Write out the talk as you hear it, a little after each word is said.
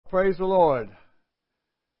praise the Lord.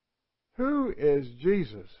 Who is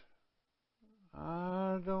Jesus?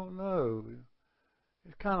 I don't know.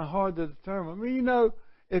 It's kind of hard to determine. I mean,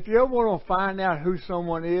 if you ever want to find out who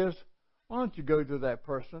someone is, why don't you go to that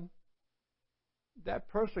person? That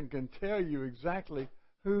person can tell you exactly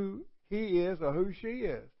who he is or who she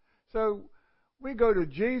is. So we go to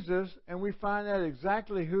Jesus and we find out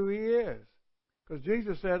exactly who he is. Because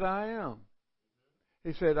Jesus said, I am.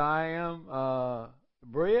 He said, I am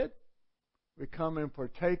bread. We come and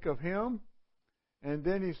partake of him. And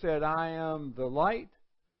then he said, I am the light.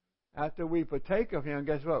 After we partake of him,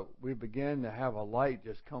 guess what? We begin to have a light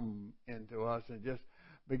just come into us and just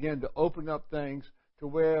begin to open up things to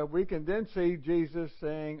where we can then see Jesus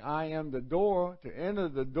saying, I am the door, to enter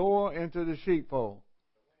the door into the sheepfold.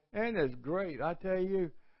 And it's great. I tell you,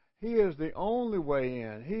 he is the only way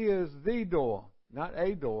in. He is the door, not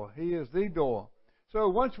a door. He is the door. So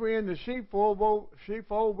once we're in the sheepfold,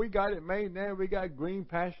 we got it made now. We got green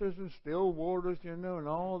pastures and still waters, and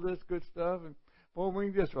all this good stuff. And boy, we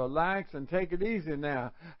can just relax and take it easy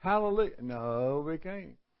now. Hallelujah. No, we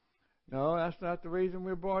can't. No, that's not the reason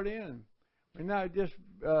we're brought in. We're not just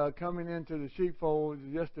coming into the sheepfold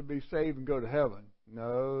just to be saved and go to heaven.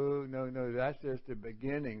 No. That's just the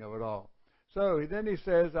beginning of it all. So then he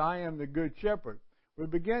says, I am the good shepherd. We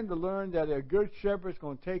begin to learn that a good shepherd is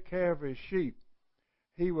going to take care of his sheep.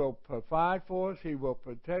 He will provide for us. He will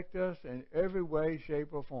protect us in every way, shape,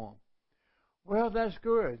 or form. Well, that's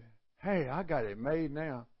good. Hey, I got it made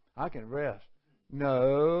now. I can rest.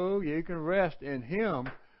 No, you can rest in him,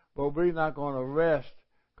 but we're not going to rest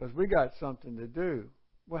because we got something to do.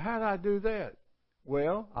 Well, how do I do that?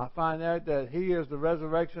 Well, I find out that he is the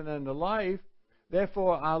resurrection and the life.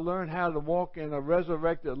 Therefore, I learn how to walk in a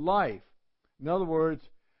resurrected life. In other words,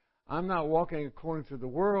 I'm not walking according to the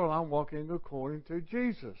world. I'm walking according to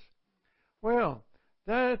Jesus. Well,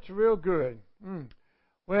 that's real good.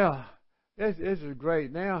 Well, this is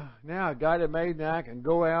great. Now I got it made. Now I can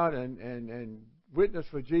go out and witness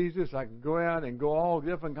for Jesus. I can go out and go all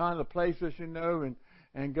different kinds of places,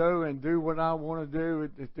 and go and do what I want to do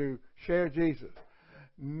to share Jesus.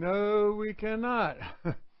 No, we cannot.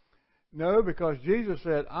 No, because Jesus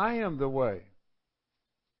said, I am the way.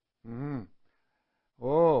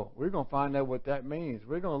 Oh, we're going to find out what that means.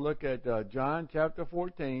 We're going to look at John chapter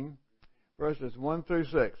 14, verses 1 through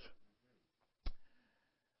 6.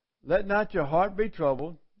 Let not your heart be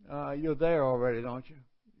troubled. You're there already, don't you?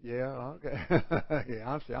 Yeah, okay.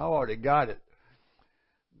 Yeah, I already got it.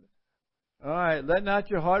 All right, let not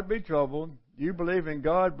your heart be troubled. You believe in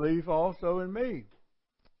God, believe also in me.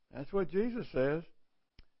 That's what Jesus says.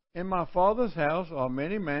 In my Father's house are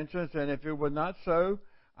many mansions, and if it were not so,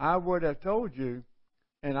 I would have told you.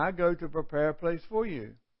 And I go to prepare a place for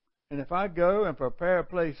you. And if I go and prepare a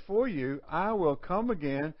place for you, I will come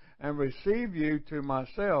again and receive you to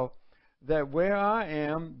myself, that where I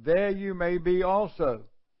am, there you may be also.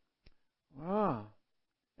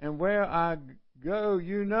 And where I go,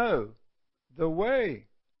 you know. The way,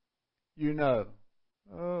 you know.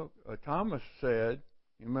 Thomas said,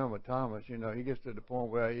 you remember Thomas, he gets to the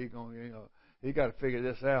point where he got to figure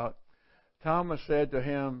this out. Thomas said to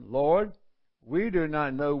him, Lord, we do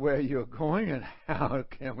not know where you're going, and how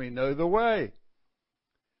can we know the way?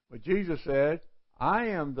 But Jesus said, I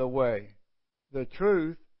am the way, the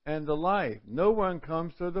truth, and the life. No one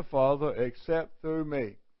comes to the Father except through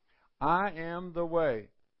me. I am the way.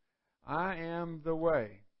 I am the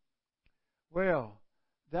way. Well,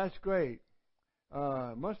 that's great.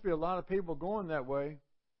 Must be a lot of people going that way.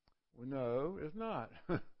 Well, no, it's not.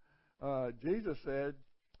 Jesus said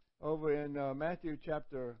over in Matthew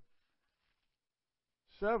chapter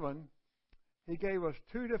 7, he gave us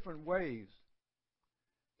two different ways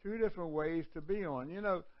to be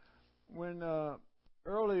on. When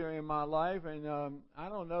earlier in my life, and I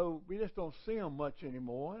don't know, we just don't see them much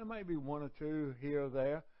anymore. There might be one or two here or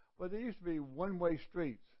there, but there used to be one-way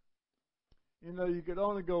streets. You could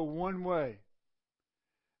only go one way.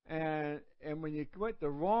 And when you went the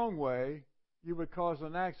wrong way, you would cause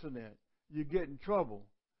an accident. You'd get in trouble.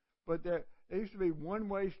 But there used to be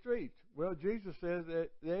one-way streets. Well, Jesus says that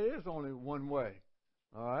there is only one way.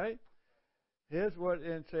 All right? Here's what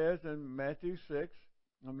it says in Matthew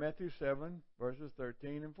 7, verses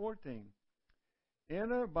 13 and 14.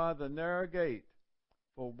 Enter by the narrow gate,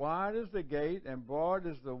 for wide is the gate and broad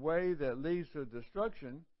is the way that leads to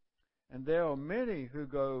destruction, and there are many who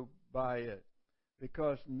go by it.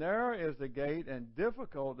 Because narrow is the gate and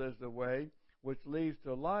difficult is the way which leads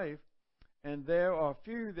to life, and there are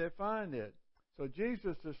few that find it. So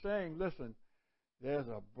Jesus is saying, listen, there's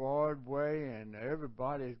a broad way and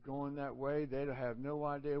everybody's going that way. They don't have no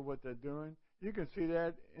idea what they're doing. You can see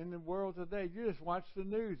that in the world today. You just watch the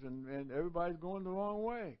news and everybody's going the wrong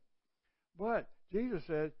way. But Jesus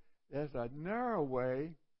said, there's a narrow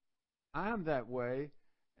way. I'm that way.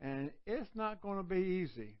 And it's not going to be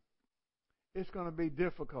easy. It's going to be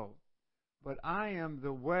difficult. But I am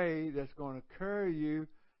the way that's going to carry you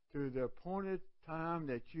to the appointed time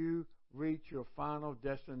that you reach your final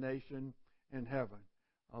destination in heaven.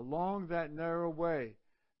 Along that narrow way.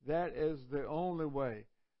 That is the only way.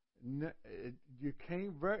 You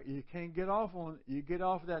can't get off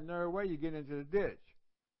that narrow way, you get into the ditch.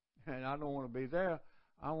 And I don't want to be there.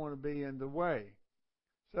 I want to be in the way.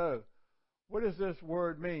 So, what does this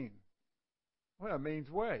word mean? Well, it means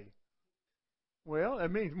way. Well,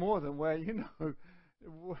 it means more than way. You know,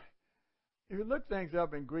 if you look things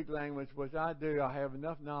up in Greek language, which I do, I have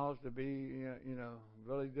enough knowledge to be,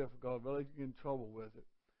 really difficult, really get in trouble with it.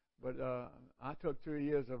 But I took 2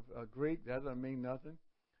 years of Greek. That doesn't mean nothing.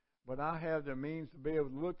 But I have the means to be able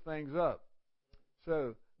to look things up.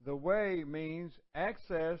 So, the way means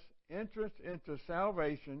access, entrance into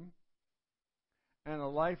salvation, and a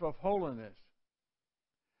life of holiness.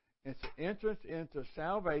 It's entrance into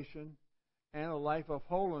salvation and a life of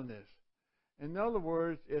holiness. In other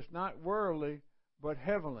words, it's not worldly, but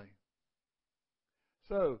heavenly.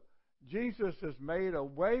 So, Jesus has made a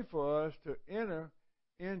way for us to enter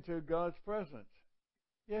into God's presence.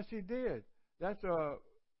 Yes, He did.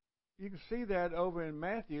 You can see that over in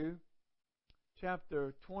Matthew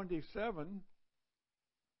chapter 27.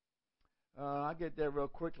 I get there real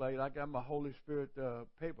quickly. I got my Holy Spirit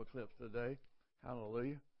paper clips today.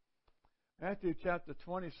 Hallelujah. Matthew chapter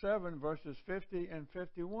 27, verses 50 and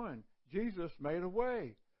 51. Jesus made a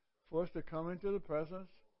way for us to come into the presence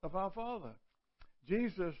of our Father.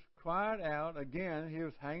 Jesus cried out again. He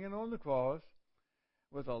was hanging on the cross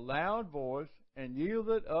with a loud voice and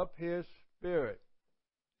yielded up His spirit.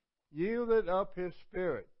 Yielded up His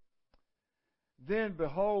spirit. Then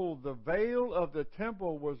behold, the veil of the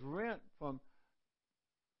temple was rent from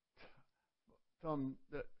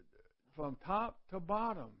top to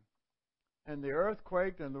bottom, and the earth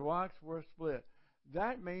quaked and the rocks were split.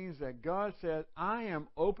 That means that God said, I am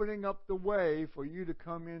opening up the way for you to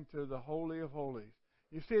come into the Holy of Holies.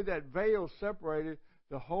 You see, that veil separated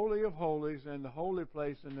the Holy of Holies and the holy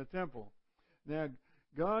place in the temple. Now,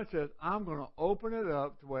 God says, I'm going to open it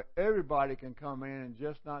up to where everybody can come in and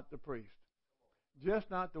just not the priest. Just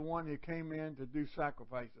not the one who came in to do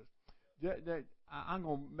sacrifices. I'm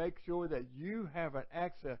going to make sure that you have an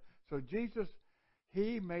access. So Jesus,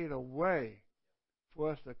 He made a way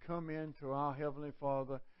for us to come into our Heavenly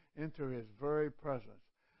Father, into His very presence.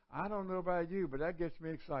 I don't know about you, but that gets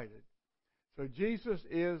me excited. So Jesus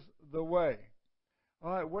is the way.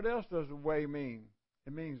 All right, what else does the way mean?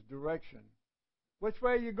 It means direction. Which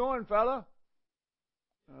way are you going, fella?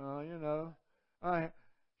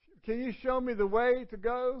 Can you show me the way to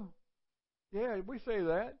go? Yeah, we say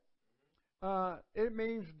that. It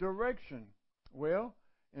means direction. Well,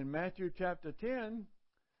 in Matthew chapter 10,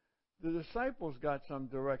 the disciples got some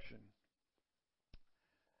direction.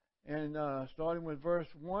 And starting with verse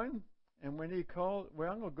 1, and when He called,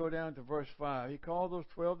 I'm going to go down to verse 5. He called those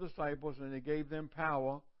 12 disciples and He gave them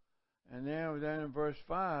power. And now then in verse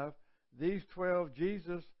 5, these 12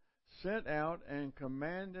 Jesus sent out and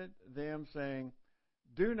commanded them, saying,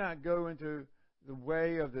 do not go into the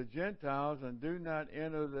way of the Gentiles, and do not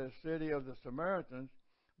enter the city of the Samaritans,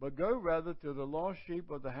 but go rather to the lost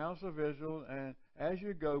sheep of the house of Israel, and as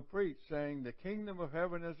you go, preach, saying, the kingdom of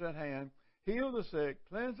heaven is at hand. Heal the sick,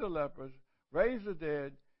 cleanse the lepers, raise the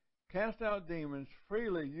dead, cast out demons.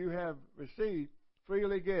 Freely you have received,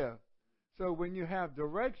 freely give. So when you have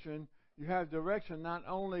direction not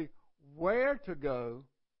only where to go,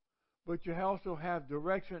 but you also have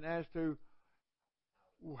direction as to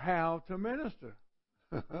how to minister.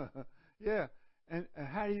 Yeah. And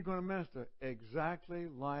how are you going to minister? Exactly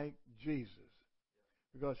like Jesus.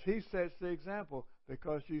 Because He sets the example.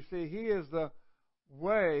 Because you see, He is the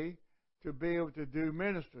way to be able to do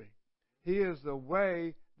ministry. He is the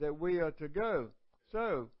way that we are to go.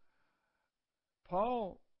 So,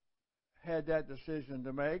 Paul had that decision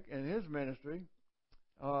to make in his ministry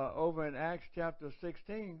over in Acts chapter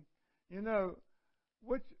 16. You know,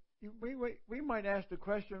 we might ask the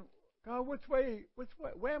question, God, which way,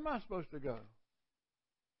 where am I supposed to go?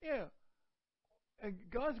 Yeah. And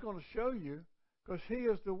God's going to show you because He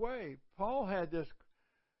is the way. Paul had this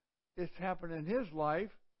happen in his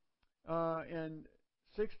life in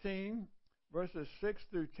 16 verses 6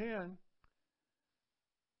 through 10.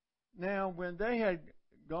 Now, when they had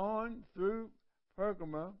gone through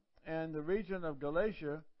Pergama and the region of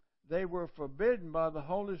Galatia, they were forbidden by the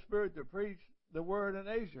Holy Spirit to preach the word in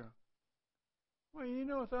Asia. Well,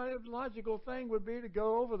 the logical thing would be to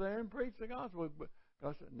go over there and preach the gospel. But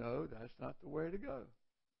God said, no, that's not the way to go.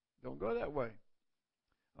 Don't go that way.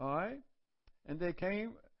 All right? And they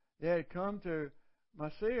had come to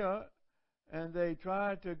Mysia, and they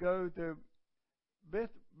tried to go to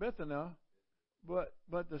Bithynia, but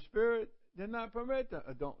the Spirit did not permit them.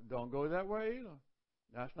 Don't go that way either.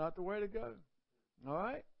 That's not the way to go. All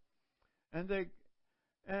right? And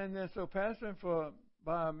then so passing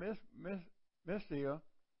by Mysia,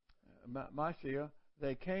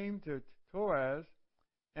 they came to Troas,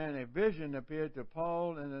 and a vision appeared to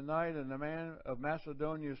Paul in the night, and the man of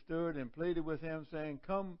Macedonia stood and pleaded with him, saying,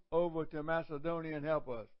 "Come over to Macedonia and help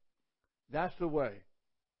us." That's the way.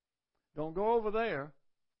 Don't go over there.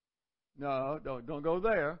 No, don't go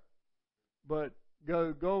there. But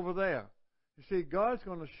go over there. You see, God's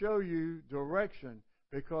going to show you direction,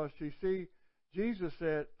 because you see, Jesus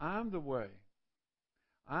said, "I'm the way.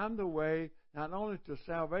 I'm the way not only to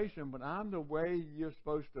salvation, but I'm the way you're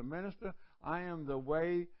supposed to minister. I am the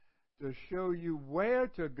way to show you where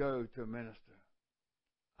to go to minister.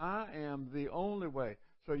 I am the only way."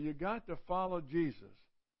 So you got to follow Jesus.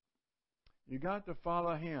 You got to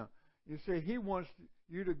follow Him. You see, He wants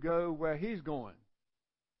you to go where He's going.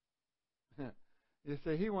 You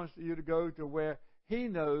see, He wants you to go to where He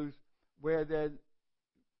knows where there's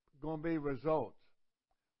going to be results,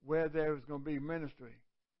 where there's going to be ministry.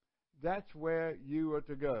 That's where you are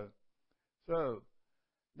to go. So,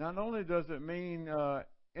 not only does it mean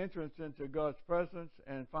entrance into God's presence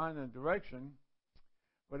and finding direction,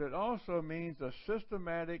 but it also means a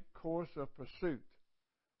systematic course of pursuit.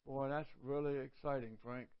 Boy, that's really exciting,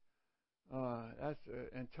 Frank. That's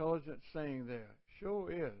an intelligent saying there.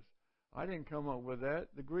 Sure is. I didn't come up with that.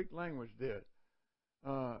 The Greek language did.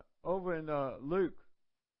 Over in Luke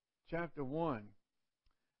chapter 1,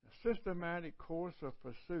 a systematic course of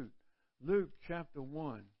pursuit. Luke chapter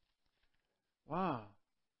 1. Wow.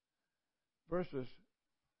 Verses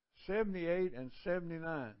 78 and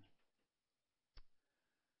 79.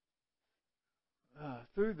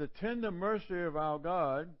 Through the tender mercy of our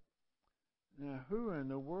God. Now, who in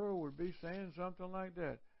the world would be saying something like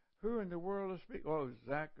that? Who in the world is speaking? Oh,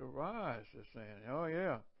 Zacharias is saying, oh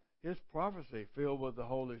yeah, his prophecy filled with the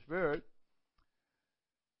Holy Spirit.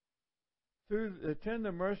 Through the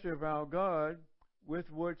tender mercy of our God,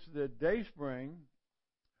 with which the dayspring,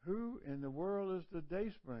 who in the world is the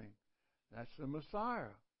dayspring? That's the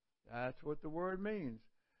Messiah. That's what the word means.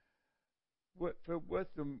 What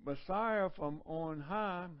the Messiah from on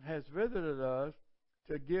high has visited us,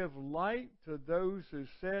 to give light to those who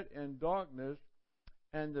sit in darkness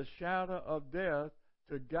and the shadow of death,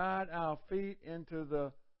 to guide our feet into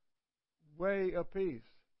the way of peace.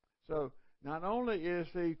 So, not only is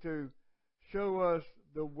He to show us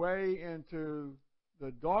the way into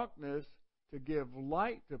the darkness, to give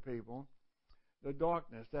light to people, the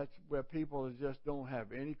darkness, that's where people just don't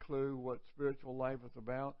have any clue what spiritual life is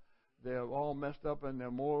about. They're all messed up in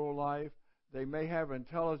their moral life. They may have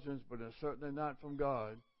intelligence, but it's certainly not from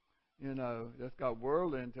God. That's got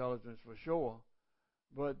worldly intelligence for sure.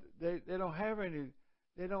 But they don't have any,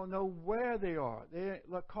 they don't know where they are. They're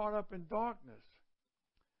caught up in darkness.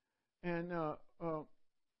 And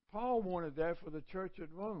Paul wanted that for the church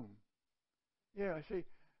at Rome. Yeah, see,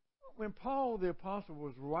 when Paul the Apostle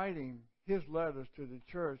was writing his letters to the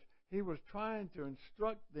church, he was trying to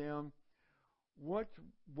instruct them what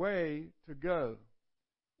way to go,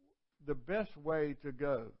 the best way to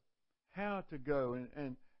go, how to go,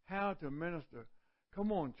 and how to minister.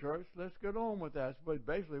 Come on, church, let's get on with that. But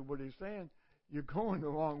basically what he's saying, you're going the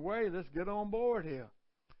wrong way. Let's get on board here.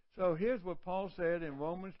 So here's what Paul said in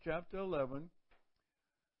Romans chapter 11,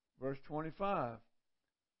 verse 25.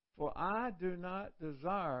 "For I do not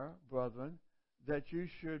desire, brethren, that you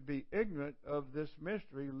should be ignorant of this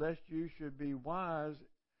mystery, lest you should be wise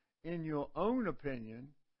in your own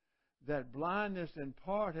opinion, that blindness in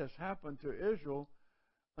part has happened to Israel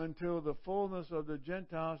until the fullness of the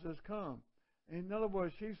Gentiles has come." In other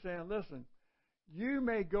words, she's saying, listen, you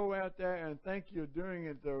may go out there and think you're doing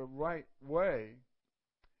it the right way,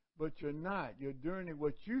 but you're not. You're doing it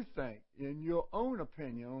what you think, in your own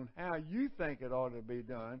opinion, on how you think it ought to be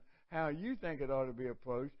done, how you think it ought to be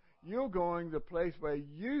approached. You're going the place where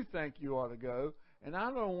you think you ought to go, and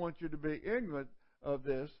I don't want you to be ignorant of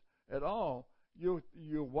this at all.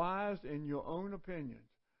 You're wise in your own opinions,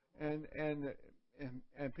 and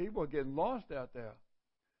people are getting lost out there.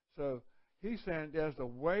 So he's saying there's a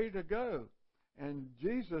way to go, and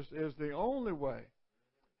Jesus is the only way.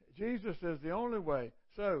 Jesus is the only way.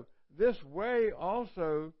 So this way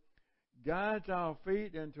also guides our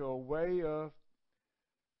feet into a way of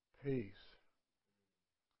peace.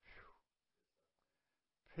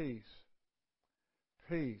 Peace.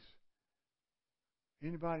 Peace.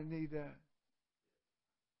 Anybody need that?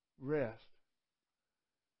 Rest.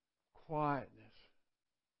 Quietness.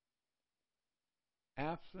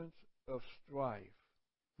 Absence of strife.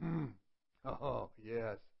 Oh,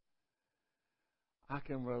 yes. I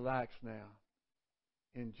can relax now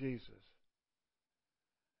in Jesus.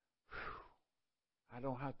 Whew. I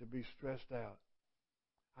don't have to be stressed out.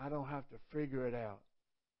 I don't have to figure it out.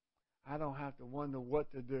 I don't have to wonder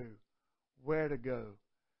what to do, where to go,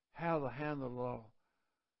 how to handle the law.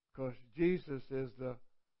 Because Jesus is the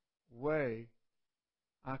way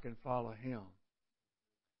I can follow Him.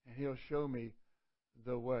 And He'll show me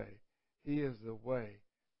the way. He is the way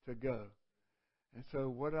to go. And so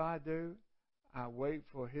what do? I wait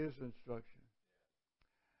for His instruction.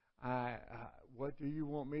 What do you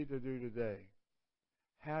want me to do today?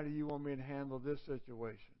 How do you want me to handle this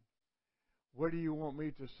situation? What do you want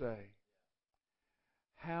me to say?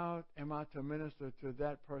 How am I to minister to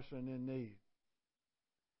that person in need?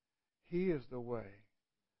 He is the way.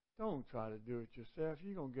 Don't try to do it yourself.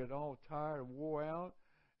 You're going to get all tired and wore out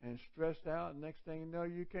and stressed out, and next thing you know,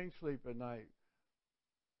 you can't sleep at night.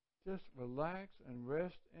 Just relax and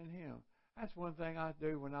rest in Him. That's one thing I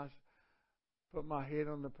do when I put my head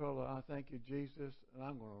on the pillow. I thank you, Jesus, and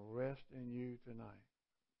I'm going to rest in you tonight.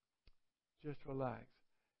 Just relax,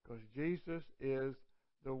 because Jesus is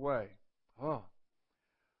the way. Oh,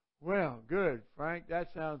 well, good, Frank.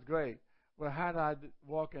 That sounds great. Well, how do I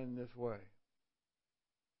walk in this way?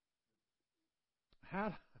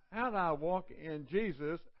 How do I walk in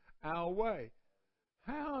Jesus, our way?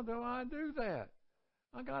 How do I do that?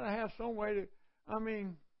 I got to have some way to.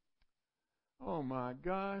 Oh my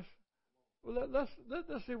gosh. Well,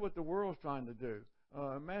 let's see what the world's trying to do.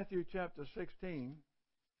 Matthew chapter 16.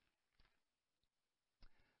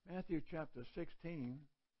 Matthew chapter 16.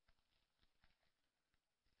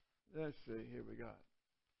 Let's see. Here we got.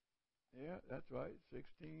 Yeah, that's right.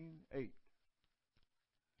 16:8.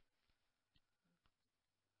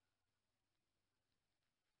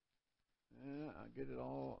 Yeah, I'll get it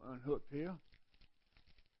all unhooked here.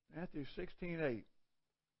 Matthew 16:8.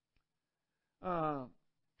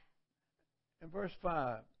 In verse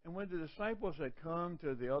 5, and when the disciples had come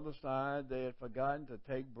to the other side, they had forgotten to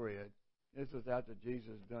take bread. This is after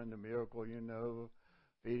Jesus done the miracle,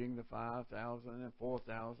 feeding the 5,000 and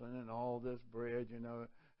 4,000 and all this bread, and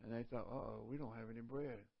they thought, uh-oh, we don't have any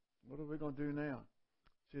bread. What are we going to do now?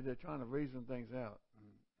 See, they're trying to reason things out.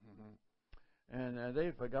 Mm-hmm. And they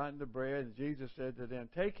had forgotten the bread, and Jesus said to them,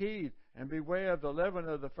 take heed and beware of the leaven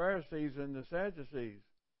of the Pharisees and the Sadducees.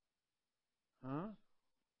 Huh?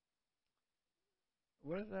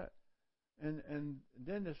 What is that? And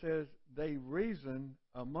then it says, they reason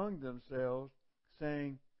among themselves,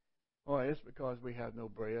 saying, oh, it's because we have no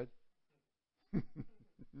bread.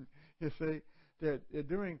 You see, they're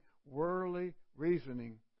doing worldly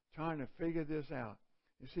reasoning, trying to figure this out.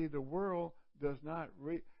 You see, the world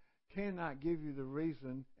cannot give you the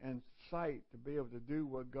reason and sight to be able to do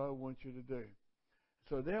what God wants you to do.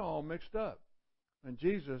 So they're all mixed up. And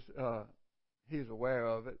Jesus, He's aware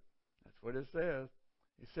of it. That's what it says.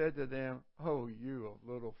 He said to them, oh, you of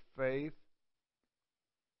little faith.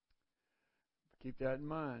 Keep that in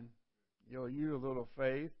mind. You of little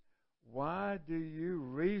faith. Why do you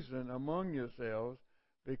reason among yourselves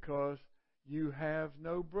because you have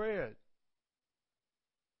no bread?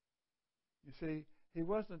 You see, He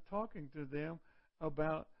wasn't talking to them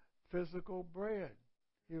about physical bread.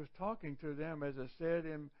 He was talking to them, as it said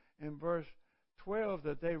in verse 12,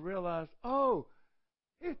 that they realized, oh,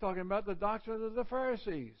 He's talking about the doctrine of the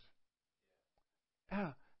Pharisees.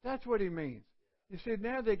 That's what He means. You see,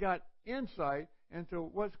 now they got insight into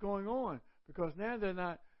what's going on, because now they're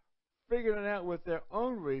not figuring it out with their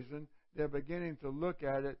own reason. They're beginning to look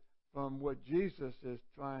at it from what Jesus is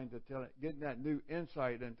trying to tell it, getting that new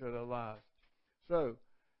insight into their lives. So,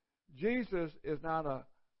 Jesus is not a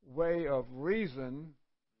way of reason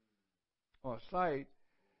or sight.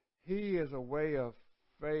 He is a way of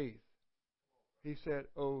faith. He said,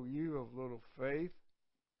 oh, you of little faith.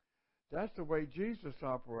 That's the way Jesus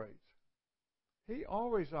operates. He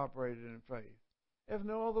always operated in faith. There's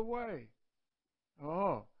no other way.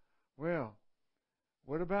 Oh, well,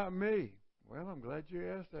 what about me? Well, I'm glad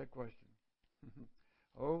you asked that question.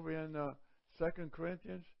 Over in 2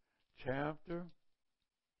 Corinthians chapter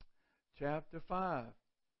 5,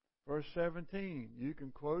 verse 17. You can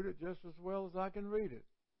quote it just as well as I can read it.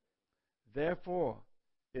 Therefore,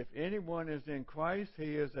 if anyone is in Christ,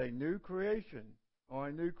 he is a new creation or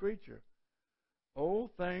a new creature.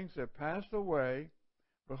 Old things have passed away.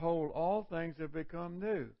 Behold, all things have become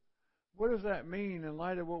new. What does that mean in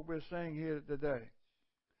light of what we're saying here today?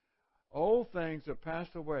 Old things have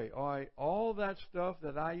passed away. All right, all that stuff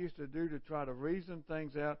that I used to do to try to reason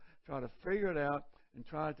things out, try to figure it out, and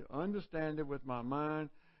try to understand it with my mind,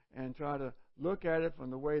 and try to look at it from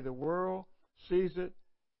the way the world sees it,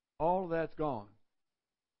 all of that's gone.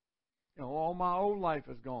 You know, all my old life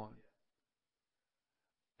is gone.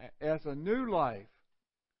 As a new life.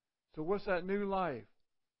 So what's that new life?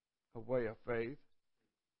 A way of faith.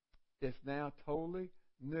 It's now totally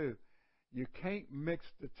new. You can't mix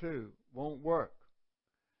the two. Won't work.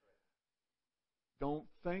 Don't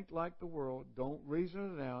think like the world. Don't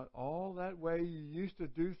reason it out. All that way you used to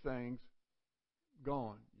do things,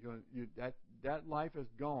 gone. That life is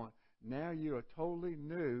gone. Now you are totally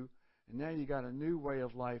new, and now you got a new way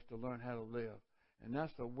of life to learn how to live. And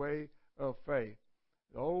that's the way of faith.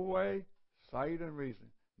 The old way, sight and reason.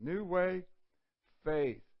 New way,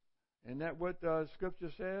 faith. And that what the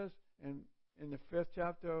Scripture says in the 5th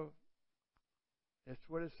chapter. That's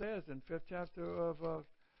what it says in 5th chapter of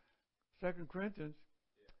 2 Corinthians.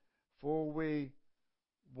 Yeah. For we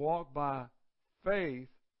walk by faith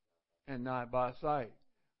and not by sight.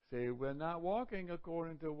 See, we're not walking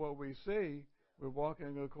according to what we see. We're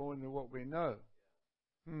walking according to what we know.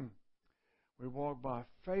 We walk by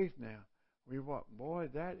faith now. We walk. Boy,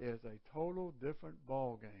 that is a total different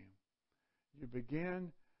ball game. You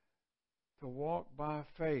begin to walk by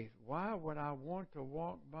faith. Why would I want to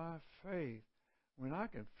walk by faith when I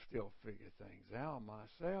can still figure things out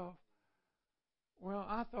myself? Well,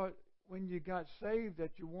 I thought when you got saved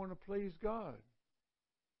that you want to please God.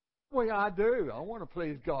 Well, yeah, I do. I want to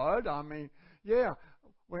please God. I mean, yeah.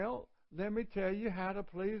 Well, let me tell you how to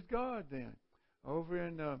please God then. Over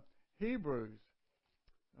in Hebrews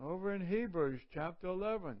chapter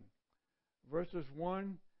 11, verses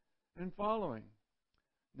 1 and following.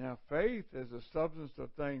 Now, faith is the substance of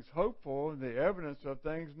things hoped for and the evidence of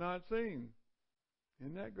things not seen.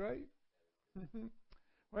 Isn't that great?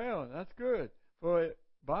 Well, that's good. For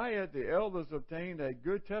by it the elders obtained a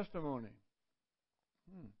good testimony.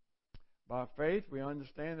 By faith we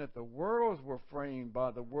understand that the worlds were framed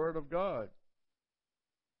by the word of God.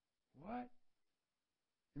 What?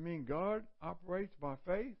 You mean God operates by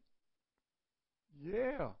faith?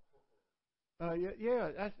 Yeah.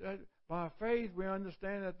 That's by faith we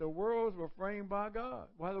understand that the worlds were framed by God,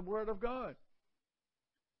 by the word of God.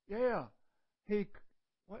 Yeah.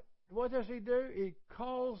 What does he do? He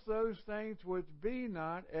calls those things which be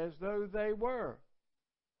not as though they were.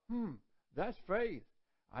 That's faith.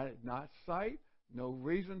 Not sight, no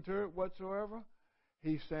reason to it whatsoever.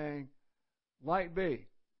 He's saying, light be.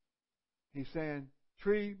 He's saying,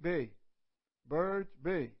 tree be. Birds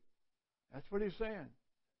be. That's what he's saying.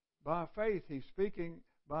 By faith, he's speaking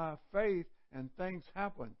by faith, and things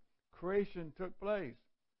happen. Creation took place.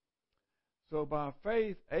 So by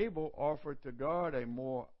faith, Abel offered to God a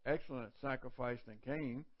more excellent sacrifice than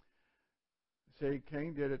Cain. See,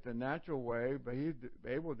 Cain did it the natural way, but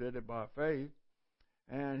Abel did it by faith.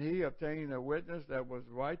 And he obtained a witness that was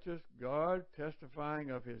righteous, God testifying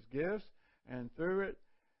of his gifts, and through it,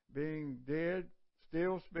 being dead,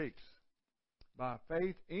 still speaks. By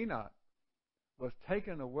faith, Enoch was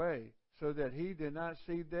taken away, so that he did not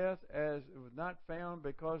see death, as it was not found,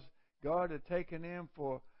 because God had taken him.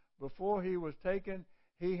 For before he was taken,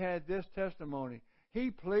 he had this testimony: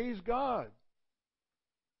 he pleased God.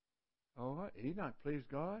 Oh, Enoch pleased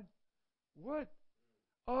God? What?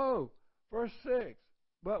 Oh, verse 6.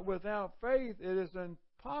 But without faith, it is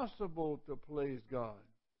impossible to please God.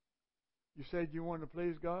 You said you want to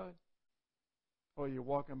please God? Or you're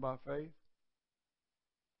walking by faith?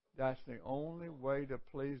 That's the only way to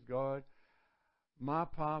please God. My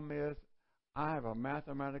problem is, I have a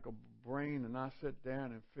mathematical brain, and I sit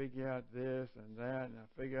down and figure out this and that, and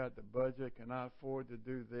I figure out the budget. Can I afford to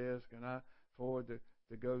do this? Can I afford to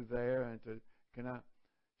go there? Can I?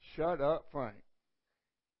 Shut up, Frank.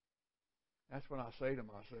 That's what I say to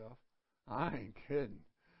myself. I ain't kidding.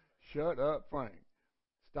 Shut up, Frank.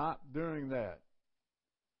 Stop doing that.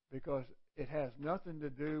 Because it has nothing to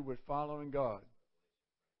do with following God.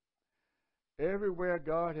 Everywhere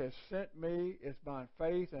God has sent me, it's by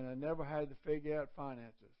faith, and I never had to figure out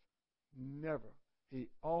finances. Never. He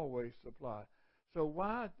always supplied. So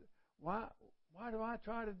why do I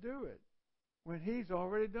try to do it when He's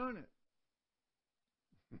already done it?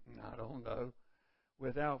 I don't know.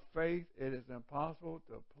 Without faith, it is impossible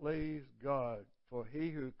to please God. For he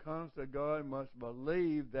who comes to God must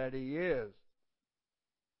believe that He is,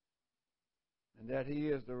 and that He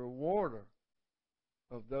is the rewarder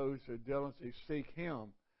of those who diligently seek Him.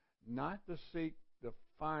 Not to seek the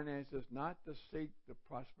finances, not to seek the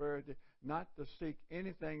prosperity, not to seek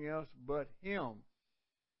anything else but Him.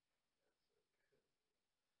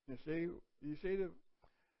 You see the.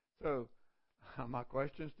 So, my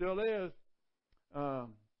question still is,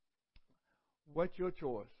 what's your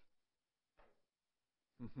choice?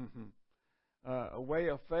 A way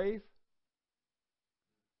of faith?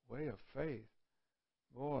 Way of faith.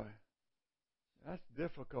 Boy, that's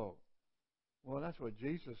difficult. Well, that's what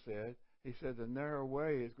Jesus said. He said the narrow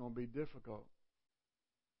way is going to be difficult.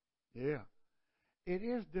 Yeah. It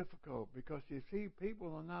is difficult because you see,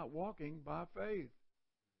 people are not walking by faith.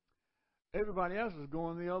 Everybody else is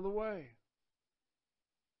going the other way.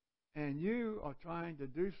 And you are trying to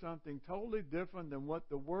do something totally different than what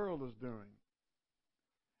the world is doing.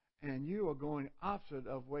 And you are going opposite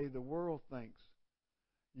of the way the world thinks.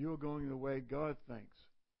 You are going the way God thinks.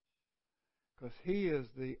 Because He is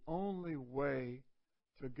the only way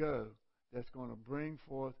to go that's going to bring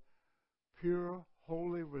forth pure,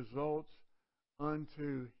 holy results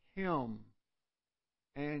unto Him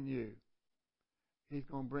and you. He's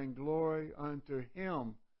going to bring glory unto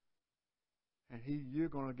Him, and you're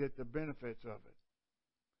going to get the benefits of it.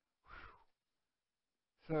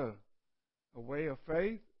 Whew. So, a way of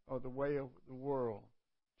faith or the way of the world?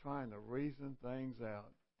 Trying to reason things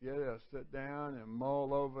out. Sit down and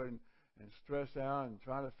mull over and stress out and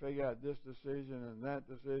try to figure out this decision and that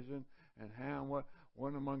decision and what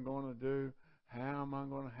am I going to do? How am I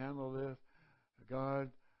going to handle this? God,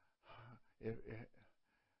 if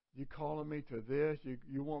you calling me to this,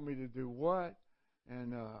 you want me to do what?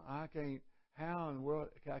 And I can't. How in the world?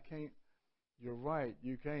 I can't. You're right.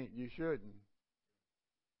 You can't. You shouldn't.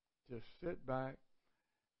 Just sit back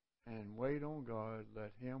and wait on God.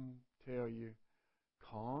 Let Him tell you,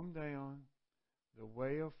 calm down. The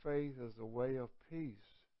way of faith is the way of peace.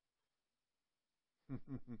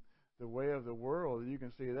 The way of the world, you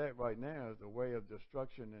can see that right now, is the way of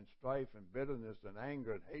destruction and strife and bitterness and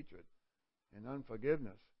anger and hatred and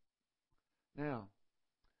unforgiveness. Now,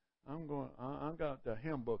 I've got the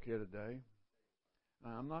hymn book here today.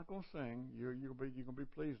 Now, I'm not going to sing. You're going to be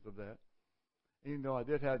pleased with that. Even though I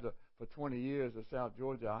did have for 20 years in South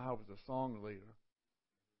Georgia, I was a song leader.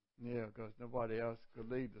 Yeah, because nobody else could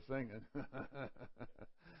lead the singing.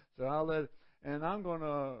 So and I'm going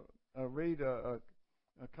to read a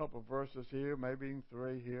couple of verses here, maybe even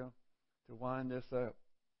 3 here, to wind this up.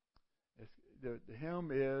 The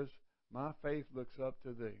hymn is, "My faith looks up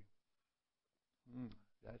to Thee."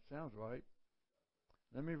 That sounds right.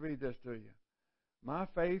 Let me read this to you. "My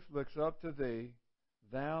faith looks up to Thee,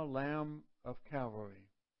 Thou Lamb of Calvary,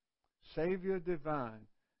 Savior divine.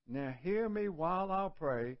 Now hear me while I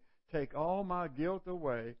pray. Take all my guilt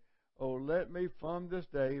away. Oh, let me from this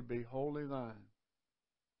day be wholly Thine.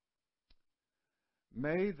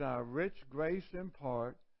 May Thy rich grace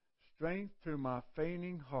impart strength to my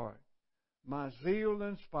fainting heart. My zeal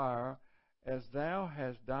inspire as Thou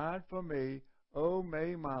hast died for me. Oh,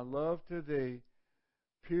 may my love to Thee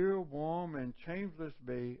pure, warm, and changeless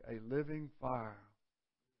be, a living fire."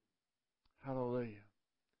 Hallelujah.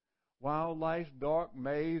 "While life's dark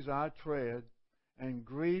maze I tread, and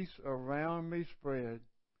griefs around me spread,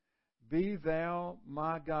 be Thou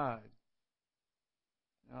my guide."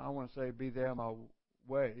 Now, I want to say, be Thou my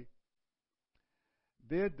way.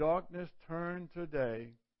 "Bid darkness turn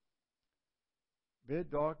today.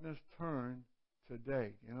 Bid darkness turn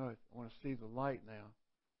today." You know, I want to see the light now.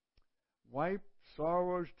 "Wipe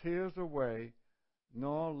sorrow's tears away,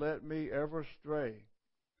 nor let me ever stray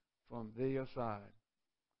from Thee aside."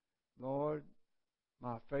 Lord,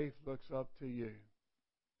 my faith looks up to You.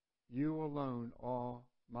 You alone are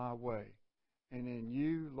my way. And in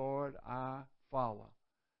You, Lord, I follow.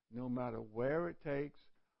 No matter where it takes,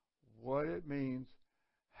 what it means,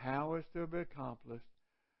 how it's to be accomplished,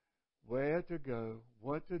 where to go,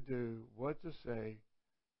 what to do, what to say,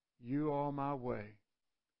 You are my way.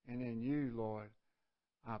 And in You, Lord,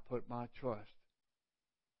 I put my trust.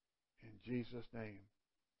 In Jesus' name,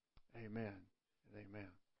 amen and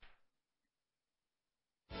amen.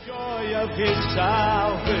 Joy of His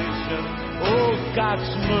salvation, oh,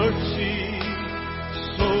 God's mercy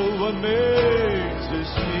so amazes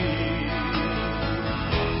me.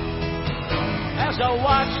 As I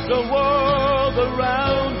watch the world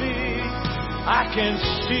around me, I can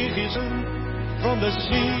see His from the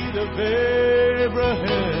seed of Abraham,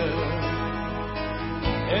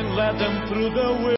 and led them through the